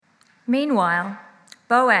Meanwhile,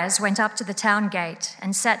 Boaz went up to the town gate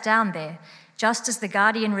and sat down there, just as the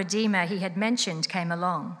guardian redeemer he had mentioned came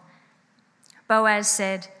along. Boaz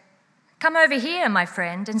said, "Come over here, my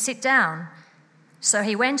friend, and sit down." So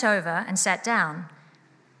he went over and sat down.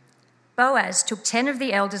 Boaz took 10 of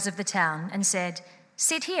the elders of the town and said,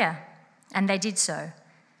 "Sit here," and they did so.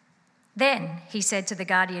 Then he said to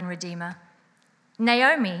the guardian redeemer,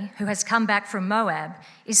 "Naomi, who has come back from Moab,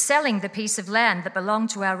 is selling the piece of land that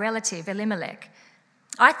belonged to our relative Elimelech.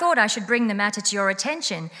 I thought I should bring the matter to your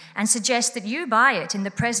attention and suggest that you buy it in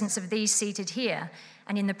the presence of these seated here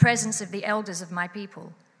and in the presence of the elders of my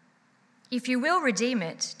people. If you will redeem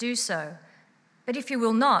it, do so. But if you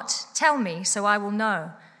will not, tell me so I will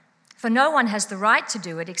know. For no one has the right to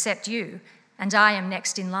do it except you, and I am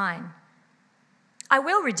next in line." "I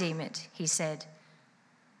will redeem it," he said.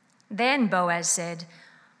 Then Boaz said,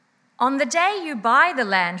 "On the day you buy the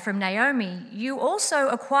land from Naomi, you also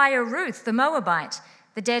acquire Ruth the Moabite,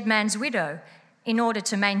 the dead man's widow, in order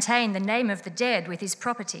to maintain the name of the dead with his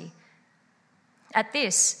property." At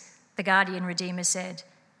this, the guardian redeemer said,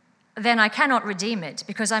 "Then I cannot redeem it,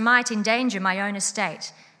 because I might endanger my own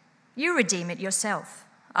estate. You redeem it yourself.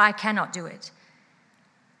 I cannot do it."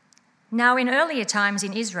 Now, in earlier times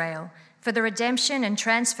in Israel, for the redemption and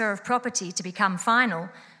transfer of property to become final,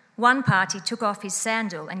 one party took off his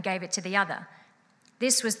sandal and gave it to the other.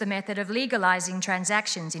 This was the method of legalizing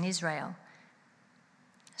transactions in Israel.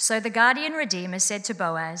 So the guardian redeemer said to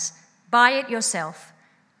Boaz, "Buy it yourself,"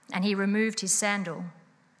 and he removed his sandal.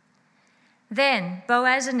 Then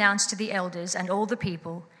Boaz announced to the elders and all the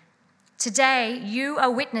people, "Today you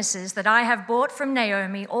are witnesses that I have bought from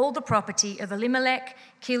Naomi all the property of Elimelech,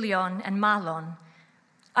 Kilion, and Mahlon.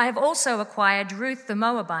 I have also acquired Ruth the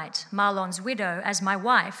Moabite, Mahlon's widow, as my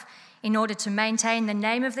wife, in order to maintain the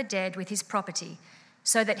name of the dead with his property,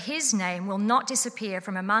 so that his name will not disappear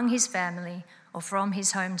from among his family or from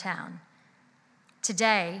his hometown.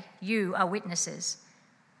 Today you are witnesses."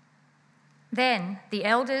 Then the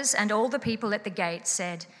elders and all the people at the gate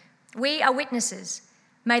said, "We are witnesses.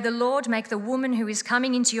 May the Lord make the woman who is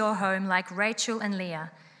coming into your home like Rachel and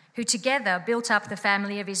Leah, who together built up the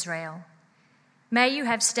family of Israel. May you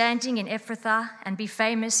have standing in Ephrathah and be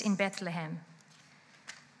famous in Bethlehem.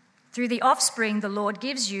 Through the offspring the Lord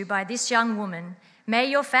gives you by this young woman, may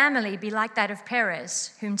your family be like that of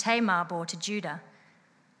Perez, whom Tamar bore to Judah."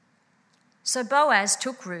 So Boaz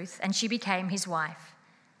took Ruth, and she became his wife.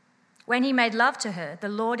 When he made love to her, the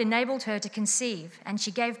Lord enabled her to conceive, and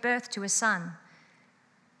she gave birth to a son.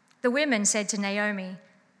 The women said to Naomi,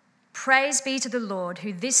 "Praise be to the Lord,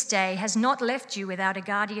 who this day has not left you without a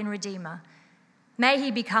guardian redeemer. May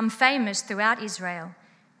he become famous throughout Israel.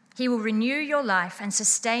 He will renew your life and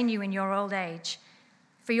sustain you in your old age.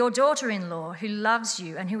 For your daughter-in-law, who loves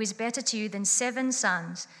you and who is better to you than 7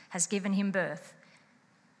 sons, has given him birth."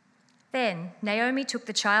 Then Naomi took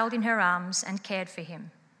the child in her arms and cared for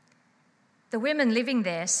him. The women living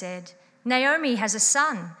there said, "Naomi has a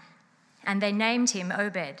son," and they named him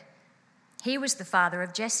Obed. He was the father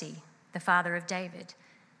of Jesse, the father of David.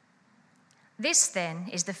 This, then,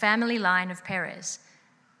 is the family line of Perez.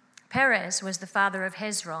 Perez was the father of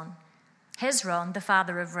Hezron, Hezron the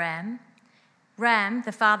father of Ram, Ram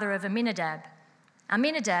the father of Amminadab,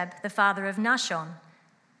 Amminadab the father of Nahshon,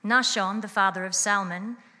 Nahshon the father of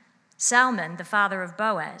Salmon, Salmon the father of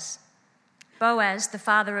Boaz, Boaz the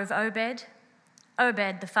father of Obed,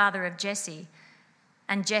 Obed the father of Jesse,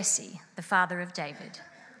 and Jesse the father of David.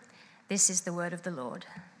 This is the word of the Lord.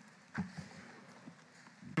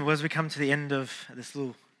 Well, as we come to the end of this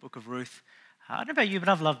little book of Ruth, I don't know about you, but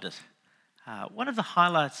I've loved it. One of the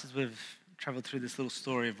highlights as we've travelled through this little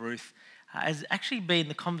story of Ruth has actually been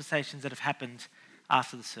the conversations that have happened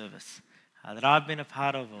after the service, that I've been a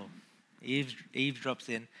part of, or eavesdrops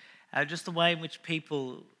in, just the way in which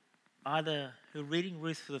people, either who are reading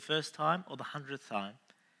Ruth for the first time or the 100th time,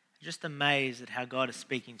 are just amazed at how God is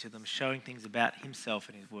speaking to them, showing things about himself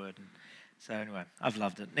and his word. And so anyway, I've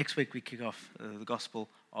loved it. Next week we kick off the Gospel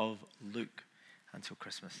of Luke until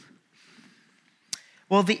Christmas.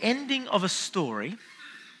 Well, the ending of a story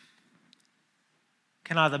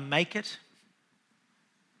can either make it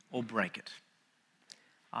or break it.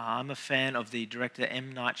 I'm a fan of the director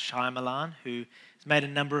M. Night Shyamalan, who has made a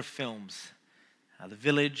number of films. The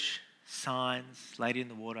Village, Signs, Lady in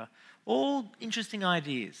the Water, all interesting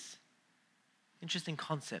ideas, interesting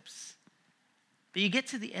concepts. But you get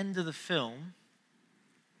to the end of the film,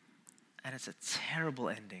 and it's a terrible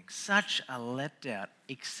ending. Such a letdown,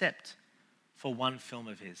 except for one film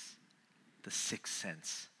of his, The Sixth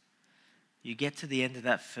Sense. You get to the end of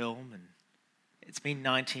that film, and it's been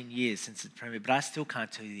 19 years since it premiered, but I still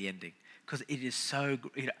can't tell you the ending because it is so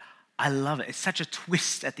good. I love it. It's such a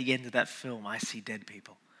twist at the end of that film. I see dead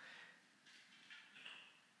people.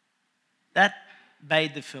 That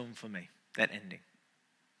made the film for me, that ending.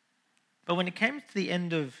 But when it came to the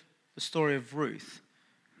end of the story of Ruth,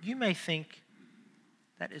 you may think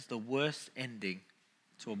that is the worst ending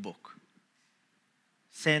to a book.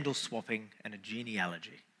 Sandal swapping and a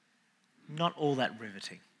genealogy. Not all that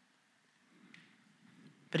riveting.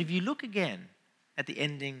 But if you look again at the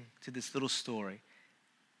ending to this little story,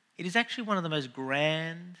 it is actually one of the most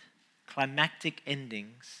grand, climactic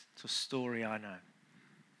endings to a story I know.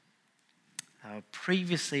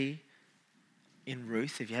 Previously in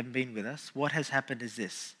Ruth, if you haven't been with us, what has happened is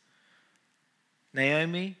this.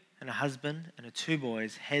 Naomi and her husband and her 2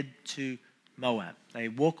 boys head to Moab. They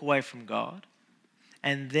walk away from God,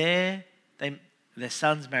 and there their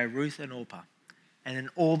sons marry Ruth and Orpah, and then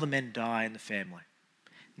all the men die in the family.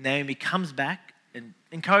 Naomi comes back and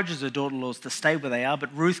encourages her daughter-in-laws to stay where they are,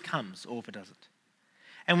 but Ruth comes, Orpah doesn't.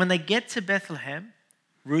 And when they get to Bethlehem,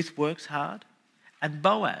 Ruth works hard, and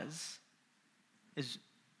Boaz is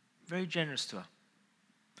very generous to her.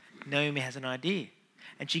 Naomi has an idea,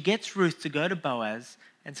 and she gets Ruth to go to Boaz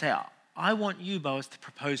and say, I want you, Boaz, to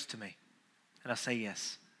propose to me. And I say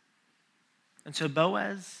yes. And so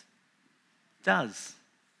Boaz does,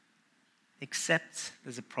 except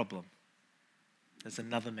there's a problem. There's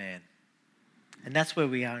another man. And that's where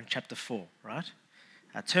we are in chapter 4, right?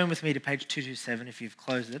 Turn with me to page 227 if you've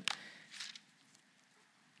closed it.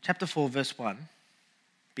 Chapter 4, verse 1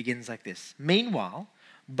 begins like this. Meanwhile,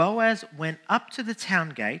 Boaz went up to the town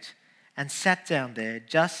gate and sat down there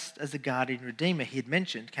just as the guardian redeemer he had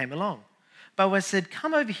mentioned came along. Boaz said,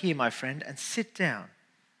 "Come over here, my friend, and sit down."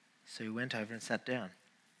 So he went over and sat down.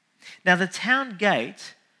 Now the town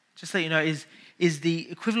gate, just so you know, is the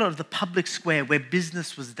equivalent of the public square where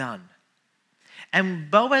business was done.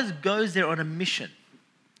 And Boaz goes there on a mission.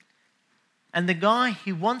 And the guy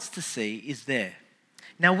he wants to see is there.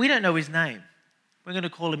 Now we don't know his name. We're going to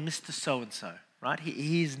call him Mr. So-and-so, right?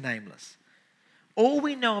 He is nameless. All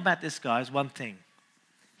we know about this guy is one thing.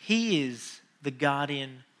 He is the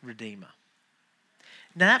guardian redeemer.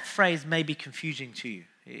 Now that phrase may be confusing to you.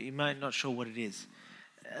 You might not sure what it is.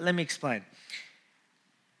 Let me explain.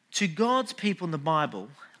 To God's people in the Bible,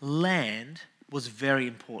 land was very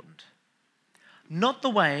important. Not the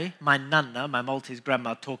way my nana, my Maltese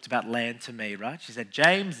grandma, talked about land to me, right? She said,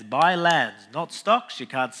 James, buy lands, not stocks, you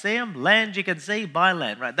can't see them. Land you can see, buy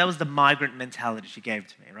land, right? That was the migrant mentality she gave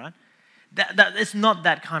to me, right? It's not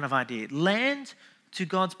that kind of idea. Land to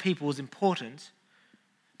God's people was important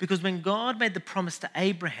because when God made the promise to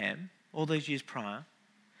Abraham, all those years prior,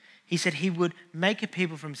 he said he would make a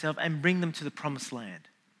people for himself and bring them to the promised land.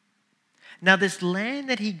 Now, this land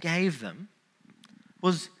that he gave them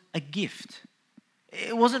was a gift.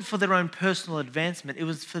 It wasn't for their own personal advancement. It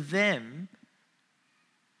was for them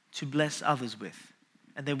to bless others with.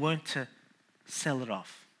 And they weren't to sell it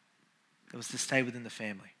off. It was to stay within the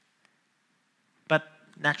family. But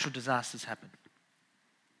natural disasters happen.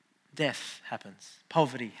 Death happens.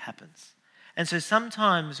 Poverty happens. And so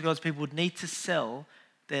sometimes God's people would need to sell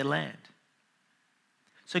their land.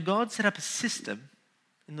 So God set up a system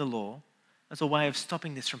in the law as a way of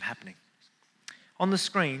stopping this from happening. On the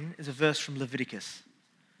screen is a verse from Leviticus,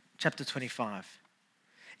 chapter 25.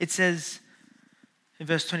 It says in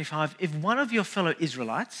verse 25, if one of your fellow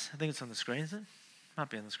Israelites, I think it's on the screen, is it? Might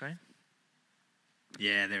be on the screen.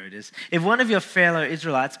 Yeah, there it is. If one of your fellow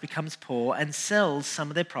Israelites becomes poor and sells some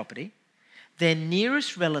of their property, their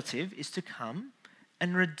nearest relative is to come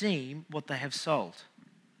and redeem what they have sold.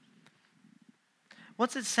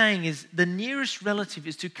 What's it saying is the nearest relative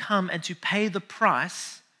is to come and to pay the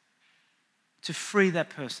price to free that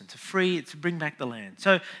person, to bring back the land.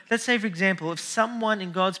 So let's say, for example, if someone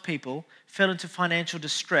in God's people fell into financial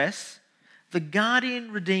distress, the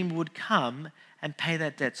guardian redeemer would come and pay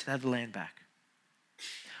that debt so they have the land back.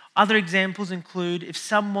 Other examples include if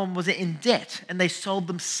someone was in debt and they sold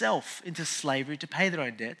themselves into slavery to pay their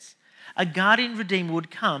own debts, a guardian redeemer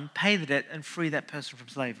would come, pay the debt, and free that person from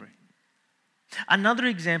slavery. Another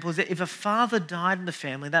example is that if a father died in the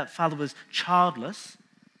family, that father was childless,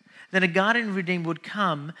 then a guardian redeemer would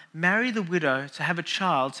come, marry the widow to have a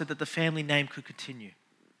child so that the family name could continue.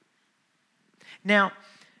 Now,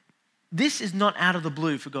 this is not out of the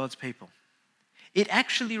blue for God's people. It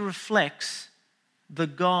actually reflects the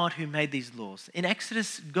God who made these laws. In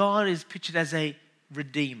Exodus, God is pictured as a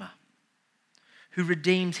redeemer who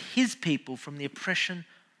redeems his people from the oppression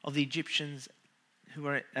of the Egyptians who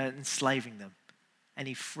are enslaving them. And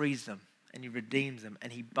he frees them, and he redeems them,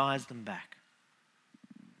 and he buys them back.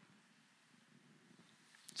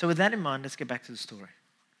 So with that in mind, let's get back to the story.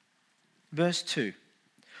 Verse 2.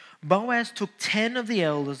 Boaz took 10 of the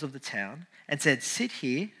elders of the town and said, "Sit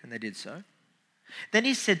here," and they did so. Then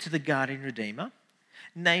he said to the guardian redeemer,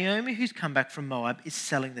 "Naomi, who's come back from Moab, is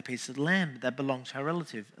selling the piece of land that belonged to her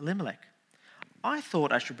relative Elimelech. I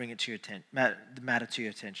thought I should bring the matter to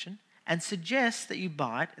your attention and suggest that you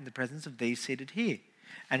buy it in the presence of these seated here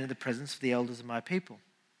and in the presence of the elders of my people.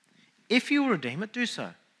 If you will redeem it, do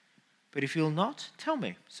so. But if you will not, tell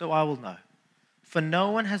me, so I will know. For no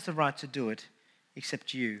one has the right to do it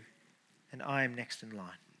except you, and I am next in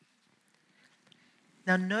line."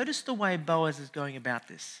 Now notice the way Boaz is going about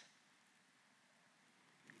this.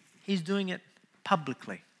 He's doing it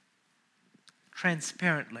publicly,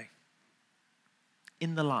 transparently,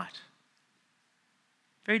 in the light.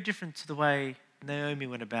 Very different to the way Naomi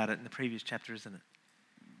went about it in the previous chapter, isn't it?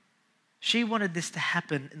 She wanted this to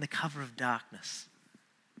happen in the cover of darkness,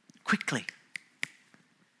 quickly.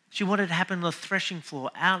 She wanted it to happen on the threshing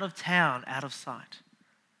floor, out of town, out of sight.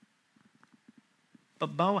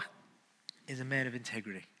 But Boaz is a man of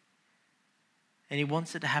integrity. And he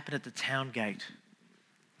wants it to happen at the town gate,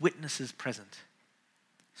 witnesses present,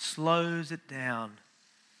 slows it down.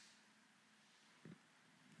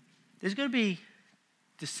 There's going to be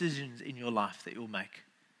decisions in your life that you'll make.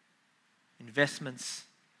 Investments,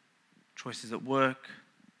 choices at work.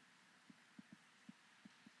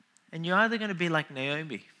 And you're either going to be like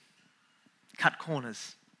Naomi, cut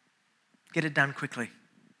corners, get it done quickly.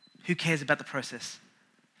 Who cares about the process?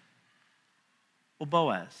 Or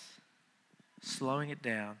Boaz, slowing it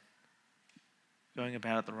down, going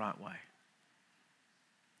about it the right way.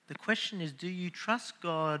 The question is, do you trust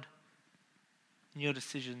God in your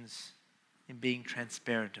decisions, in being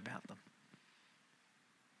transparent about them?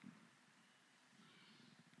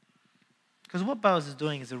 Because what Boaz is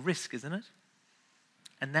doing is a risk, isn't it?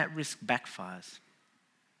 And that risk backfires.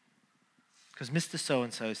 Because Mr.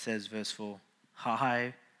 So-and-so says, verse 4,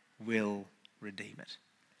 "I will redeem it."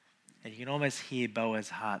 And you can almost hear Boaz's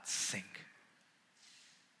heart sink.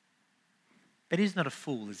 But he's not a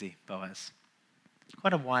fool, is he, Boaz? He's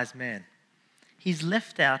quite a wise man. He's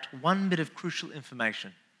left out one bit of crucial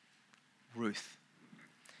information: Ruth.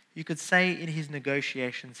 You could say in his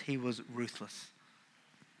negotiations he was ruthless.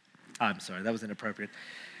 I'm sorry, that was inappropriate.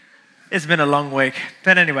 It's been a long week.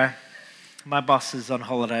 But anyway, my boss is on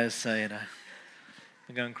holidays, so,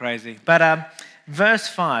 I'm going crazy. But verse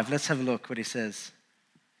 5, let's have a look what he says.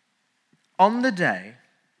 "On the day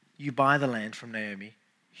you buy the land from Naomi,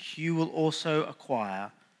 you will also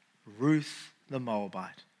acquire Ruth the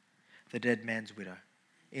Moabite, the dead man's widow,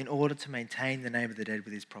 in order to maintain the name of the dead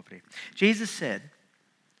with his property." Jesus said,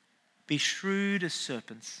 "Be shrewd as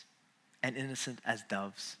serpents and innocent as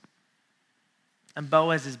doves." And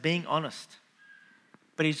Boaz is being honest,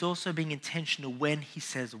 but he's also being intentional when he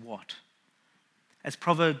says what. As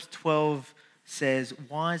Proverbs 12 says,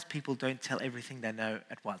 wise people don't tell everything they know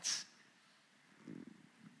at once.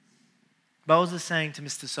 Boaz is saying to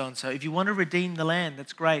Mr. So-and-so, if you want to redeem the land,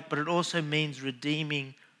 that's great, but it also means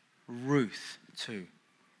redeeming Ruth too.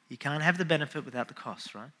 You can't have the benefit without the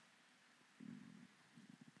cost, right?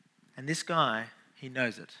 And this guy, he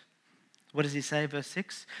knows it. What does he say, verse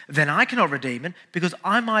 6? "Then I cannot redeem it because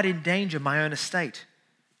I might endanger my own estate.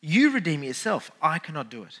 You redeem it yourself. I cannot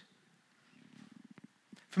do it."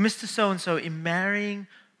 For Mr. So-and-so, in marrying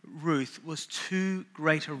Ruth was too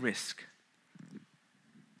great a risk.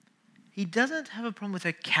 He doesn't have a problem with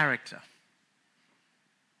her character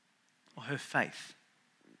or her faith,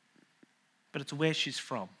 but it's where she's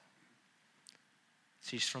from.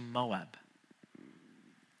 She's from Moab.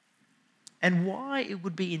 And why it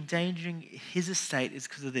would be endangering his estate is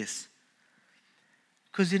because of this.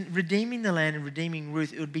 Because in redeeming the land and redeeming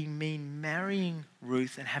Ruth, it would mean marrying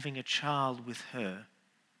Ruth and having a child with her.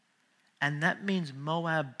 And that means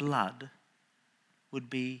Moab blood would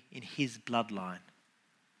be in his bloodline.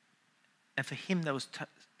 And for him, that was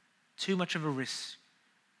too much of a risk,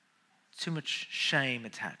 too much shame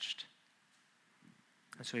attached.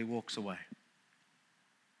 And so he walks away.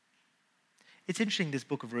 It's interesting, this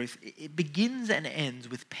book of Ruth. It begins and ends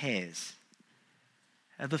with pairs.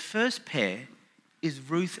 The first pair is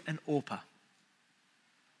Ruth and Orpah,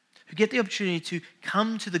 who get the opportunity to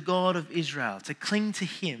come to the God of Israel, to cling to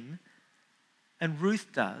him. And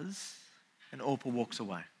Ruth does, and Orpah walks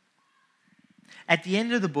away. At the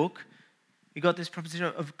end of the book, you got this proposition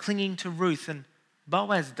of clinging to Ruth, and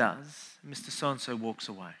Boaz does, Mr. So-and-so walks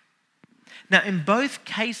away. Now, in both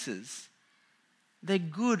cases, they're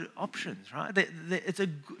good options, right?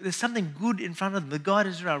 There's something good in front of them. The God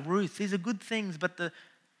of Israel, Ruth, these are good things, but the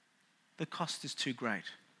cost is too great.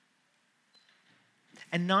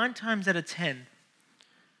 And 9 times out of 10,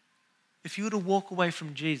 if you were to walk away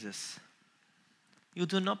from Jesus, You'll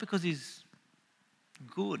do it not because he's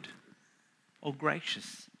good or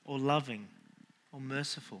gracious or loving or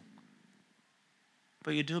merciful,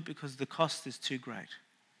 but you do it because the cost is too great.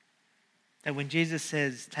 That when Jesus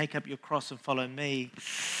says, take up your cross and follow me,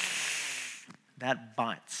 that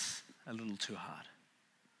bites a little too hard.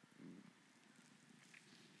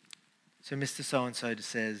 So Mr. So-and-so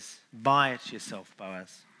says, buy it yourself,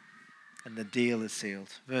 Boaz, and the deal is sealed.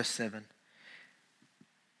 Verse 7.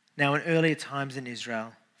 Now in earlier times in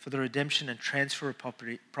Israel, for the redemption and transfer of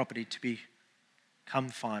property to become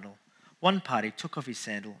final, one party took off his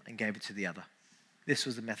sandal and gave it to the other. This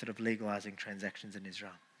was the method of legalizing transactions in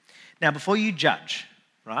Israel. Now, before you judge,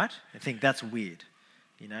 right, I think that's weird.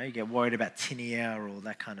 You get worried about tinea or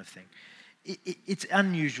that kind of thing. It's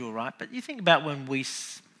unusual, right? But you think about when we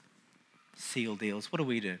seal deals, what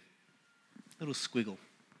do? Little squiggle,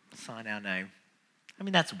 sign our name. I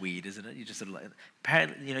mean, that's weird, isn't it? You just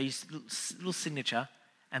apparently, little signature,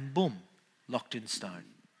 and boom, locked in stone.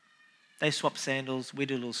 They swap sandals, we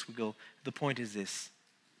do a little squiggle. The point is this: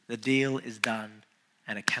 the deal is done,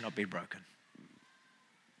 and it cannot be broken.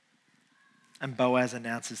 And Boaz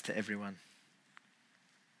announces to everyone,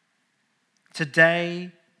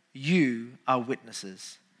 today you are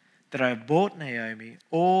witnesses that I have bought Naomi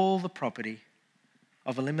all the property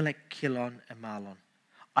of Elimelech, Kilon, and Mahlon.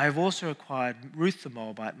 I have also acquired Ruth the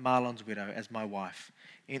Moabite, Mahlon's widow, as my wife,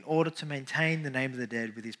 in order to maintain the name of the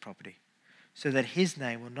dead with his property, so that his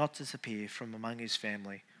name will not disappear from among his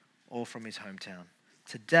family or from his hometown.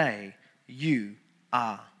 Today you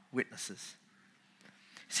are witnesses.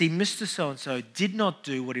 See, Mr. So-and-so did not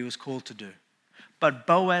do what he was called to do, but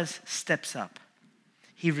Boaz steps up.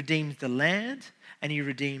 He redeems the land and he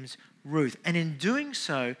redeems Ruth. And in doing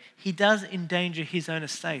so, he does endanger his own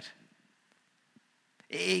estate.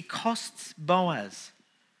 It costs Boaz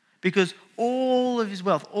because all of his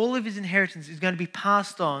wealth, all of his inheritance is going to be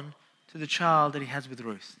passed on to the child that he has with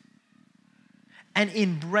Ruth. And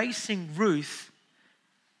embracing Ruth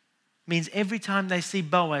means every time they see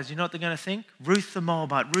Boaz, you know what they're going to think? Ruth the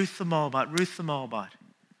Moabite, Ruth the Moabite, Ruth the Moabite.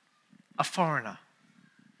 A foreigner.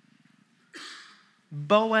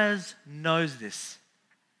 Boaz knows this,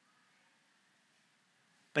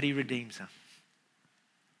 but he redeems her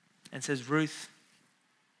and says, Ruth,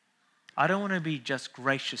 I don't want to be just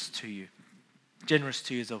gracious to you, generous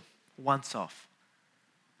to you as a once-off,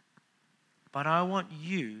 but I want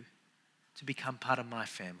you to become part of my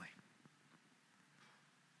family,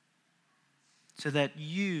 so that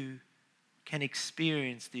you can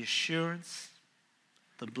experience the assurance,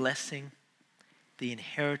 the blessing, the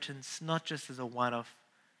inheritance, not just as a one-off,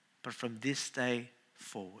 but from this day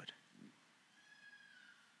forward.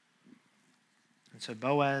 And so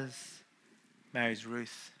Boaz marries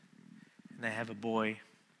Ruth, and they have a boy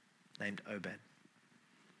named Obed.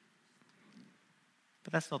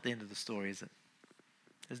 But that's not the end of the story, is it?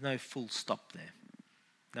 There's no full stop there.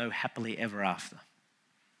 No happily ever after.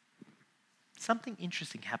 Something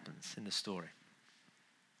interesting happens in the story.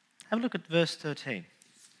 Have a look at verse 13.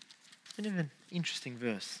 It's an interesting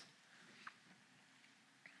verse.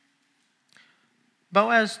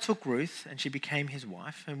 Boaz took Ruth, and she became his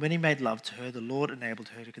wife. And when he made love to her, the Lord enabled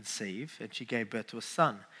her to conceive, and she gave birth to a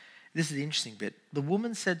son. This is the interesting bit. The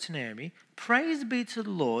woman said to Naomi, praise be to the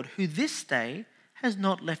Lord, who this day has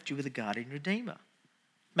not left you with a guardian redeemer.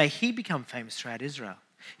 May he become famous throughout Israel.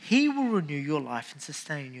 He will renew your life and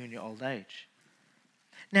sustain you in your old age.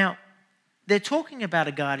 Now, they're talking about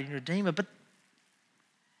a guardian redeemer, but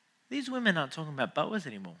these women aren't talking about Boaz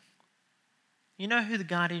anymore. You know who the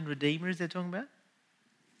guardian redeemer is they're talking about?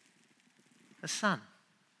 A son,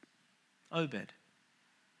 Obed.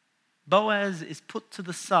 Boaz is put to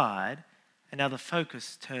the side, and now the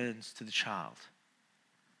focus turns to the child.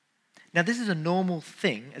 Now, this is a normal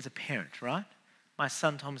thing as a parent, right? My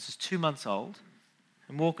son Thomas is 2 months old,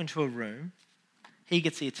 and walk into a room, he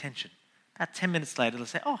gets the attention. About 10 minutes later, they'll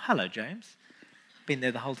say, oh, hello, James. Been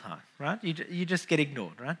there the whole time, right? You just get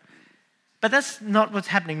ignored, right? But that's not what's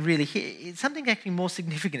happening really here. Something actually more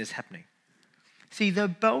significant is happening. See, though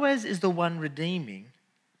Boaz is the one redeeming,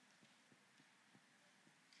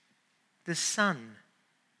 the son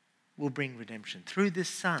will bring redemption. Through this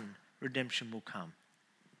son, redemption will come.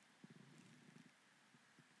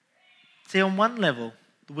 See, on one level,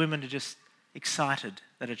 the women are just excited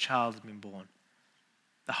that a child has been born.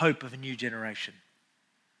 The hope of a new generation.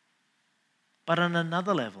 But on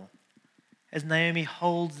another level, as Naomi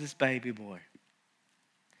holds this baby boy,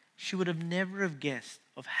 she would have never have guessed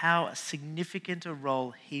of how significant a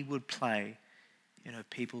role he would play in her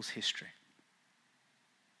people's history.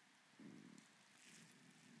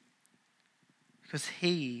 Because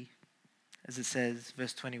he, as it says,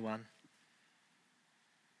 verse 21,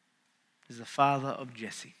 is the father of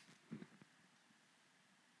Jesse.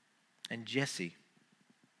 And Jesse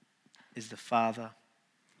is the father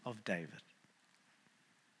of David.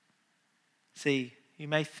 See, you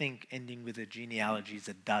may think ending with a genealogy is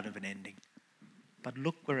a dud of an ending, but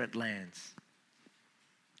look where it lands.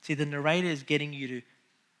 See, the narrator is getting you to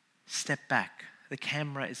step back. The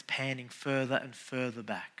camera is panning further and further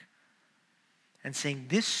back and saying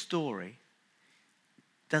this story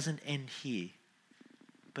doesn't end here,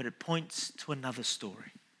 but it points to another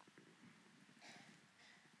story.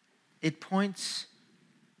 It points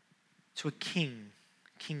to a king,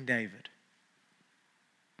 King David,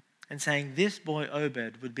 and saying this boy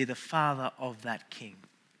Obed would be the father of that king,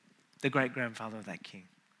 the great-grandfather of that king.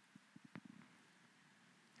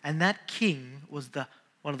 And that king was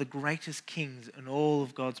one of the greatest kings in all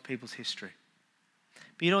of God's people's history.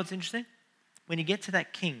 But you know what's interesting? When you get to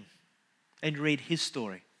that king and you read his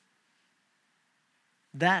story,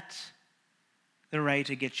 that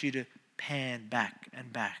narrator gets you to pan back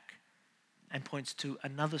and points to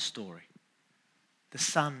another story, the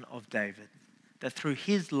son of David, that through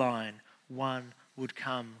his line one would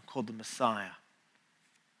come called the Messiah,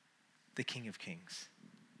 the King of Kings.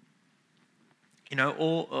 You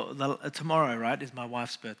know, tomorrow, right, is my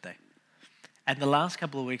wife's birthday. And the last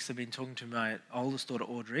couple of weeks I've been talking to my oldest daughter,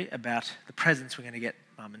 Audrey, about the presents we're going to get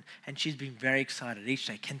Mum. And she's been very excited each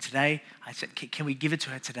day. I said, can we give it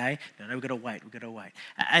to her today? No, we've got to wait.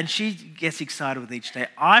 And she gets excited with each day.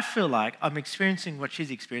 I feel like I'm experiencing what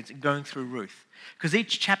she's experiencing going through Ruth. Because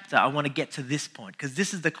each chapter I want to get to this point, because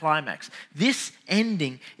this is the climax. This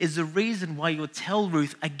ending is the reason why you'll tell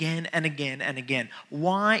Ruth again and again and again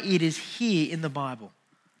why it is here in the Bible.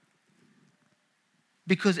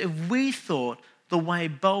 Because if we thought the way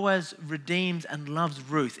Boaz redeems and loves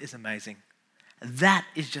Ruth is amazing, that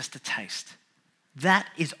is just a taste. That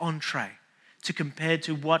is entree to compare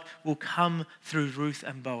to what will come through Ruth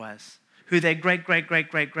and Boaz, who their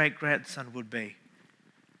great-great-great-great-great-grandson would be.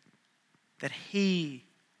 That he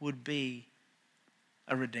would be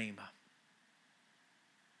a redeemer.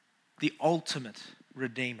 The ultimate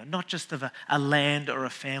redeemer, not just of a land or a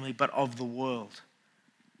family, but of the world.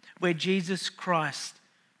 Where Jesus Christ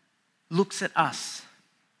looks at us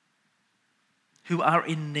who are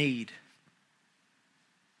in need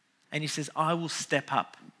and he says, I will step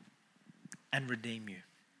up and redeem you.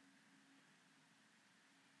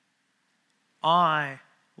 I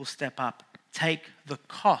will step up, take the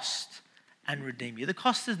cost and redeem you. The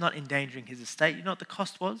cost is not endangering his estate. You know what the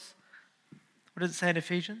cost was? What does it say in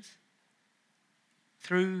Ephesians?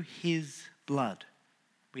 Through his blood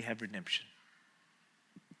we have redemption.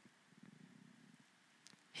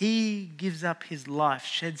 He gives up his life,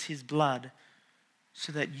 sheds his blood,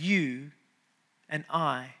 so that you and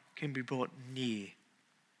I can be brought near,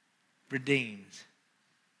 redeemed,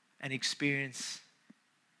 and experience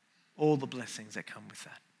all the blessings that come with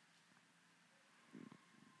that.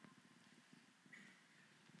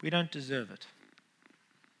 We don't deserve it,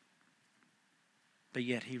 but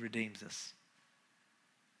yet he redeems us.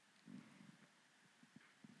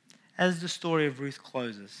 As the story of Ruth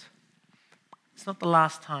closes, it's not the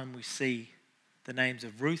last time we see the names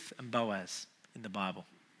of Ruth and Boaz in the Bible.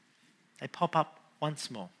 They pop up once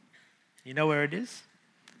more. You know where it is?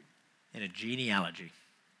 In a genealogy.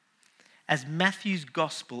 As Matthew's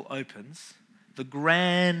gospel opens, the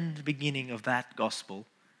grand beginning of that gospel,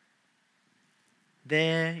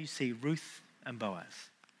 there you see Ruth and Boaz.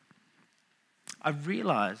 I've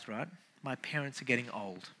realized, right, my parents are getting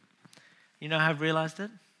old. You know how I've realized it?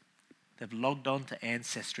 They've logged on to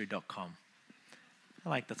Ancestry.com. I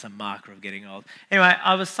like that's a marker of getting old. Anyway,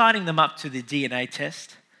 I was signing them up to the DNA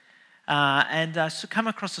test and I come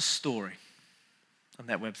across a story on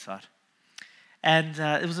that website. And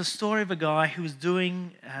it was a story of a guy who was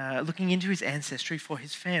looking into his ancestry for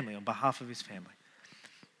his family, on behalf of his family.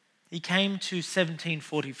 He came to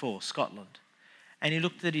 1744, Scotland, and he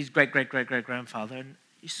looked at his great-great-great-great-grandfather and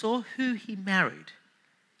he saw who he married.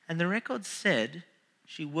 And the record said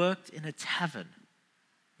she worked in a tavern,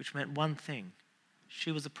 which meant one thing. She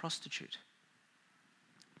was a prostitute.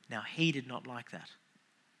 Now, he did not like that.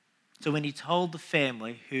 So when he told the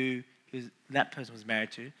family who that person was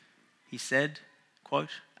married to, he said, quote,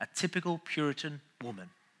 a typical Puritan woman.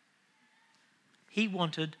 He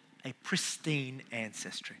wanted a pristine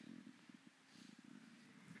ancestry.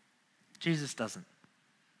 Jesus doesn't.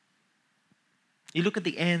 You look at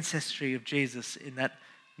the ancestry of Jesus in that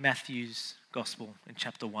Matthew's gospel in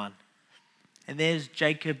chapter 1, and there's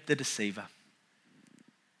Jacob the deceiver.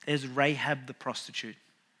 There's Rahab the prostitute.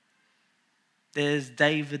 There's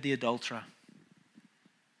David the adulterer.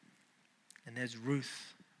 And there's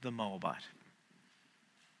Ruth the Moabite.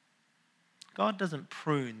 God doesn't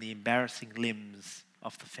prune the embarrassing limbs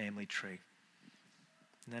off the family tree.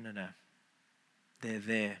 No. They're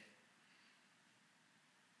there.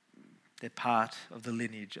 They're part of the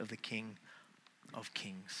lineage of the King of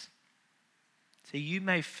Kings. So you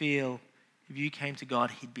may feel if you came to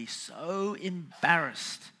God, he'd be so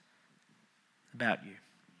embarrassed about you.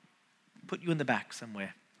 Put you in the back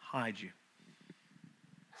somewhere, hide you.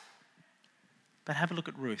 But have a look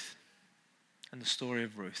at Ruth and the story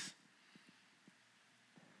of Ruth.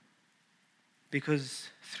 Because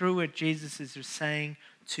through it, Jesus is saying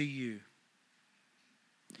to you,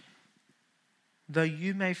 though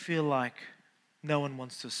you may feel like no one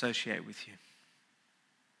wants to associate with you,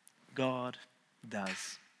 God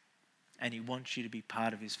does. And he wants you to be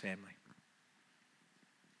part of his family.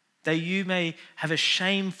 Though you may have a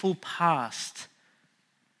shameful past,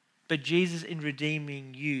 but Jesus, in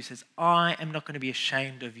redeeming you, says, I am not going to be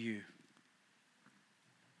ashamed of you.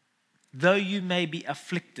 Though you may be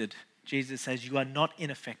afflicted, Jesus says, you are not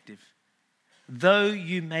ineffective. Though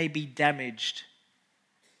you may be damaged,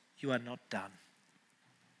 you are not done.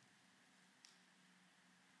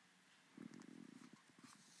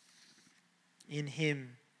 In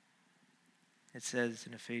him, it says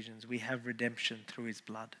in Ephesians, we have redemption through his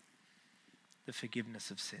blood, the forgiveness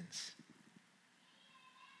of sins.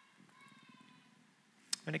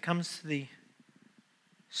 When it comes to the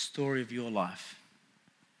story of your life,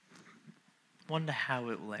 wonder how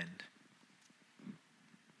it will end.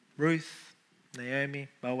 Ruth, Naomi,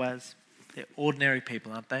 Boaz, they're ordinary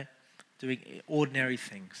people, aren't they? Doing ordinary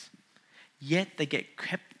things. Yet they get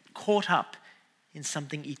caught up in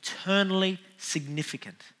something eternally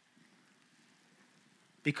significant.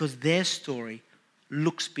 Because their story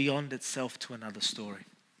looks beyond itself to another story.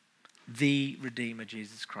 The Redeemer,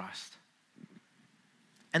 Jesus Christ.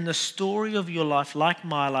 And the story of your life, like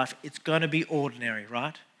my life, it's going to be ordinary,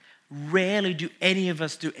 right? Rarely do any of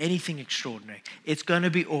us do anything extraordinary. It's going to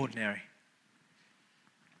be ordinary.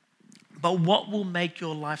 But what will make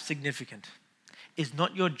your life significant is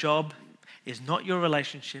not your job, is not your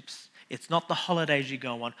relationships, it's not the holidays you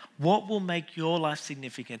go on. What will make your life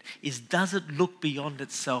significant is, does it look beyond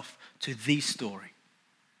itself to the story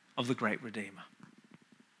of the great Redeemer?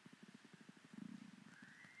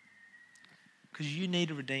 Because you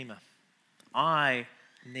need a Redeemer. I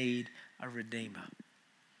need a Redeemer.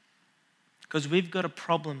 Because we've got a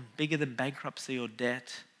problem bigger than bankruptcy or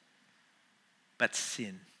debt, but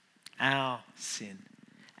sin, our sin.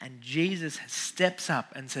 And Jesus steps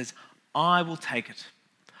up and says, I will take it.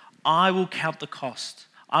 I will count the cost.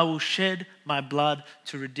 I will shed my blood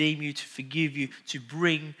to redeem you, to forgive you, to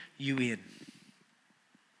bring you in.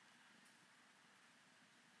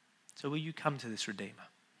 So will you come to this Redeemer?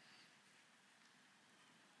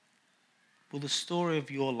 Will the story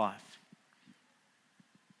of your life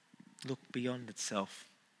look beyond itself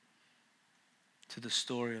to the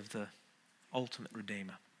story of the ultimate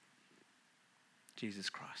Redeemer, Jesus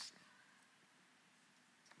Christ?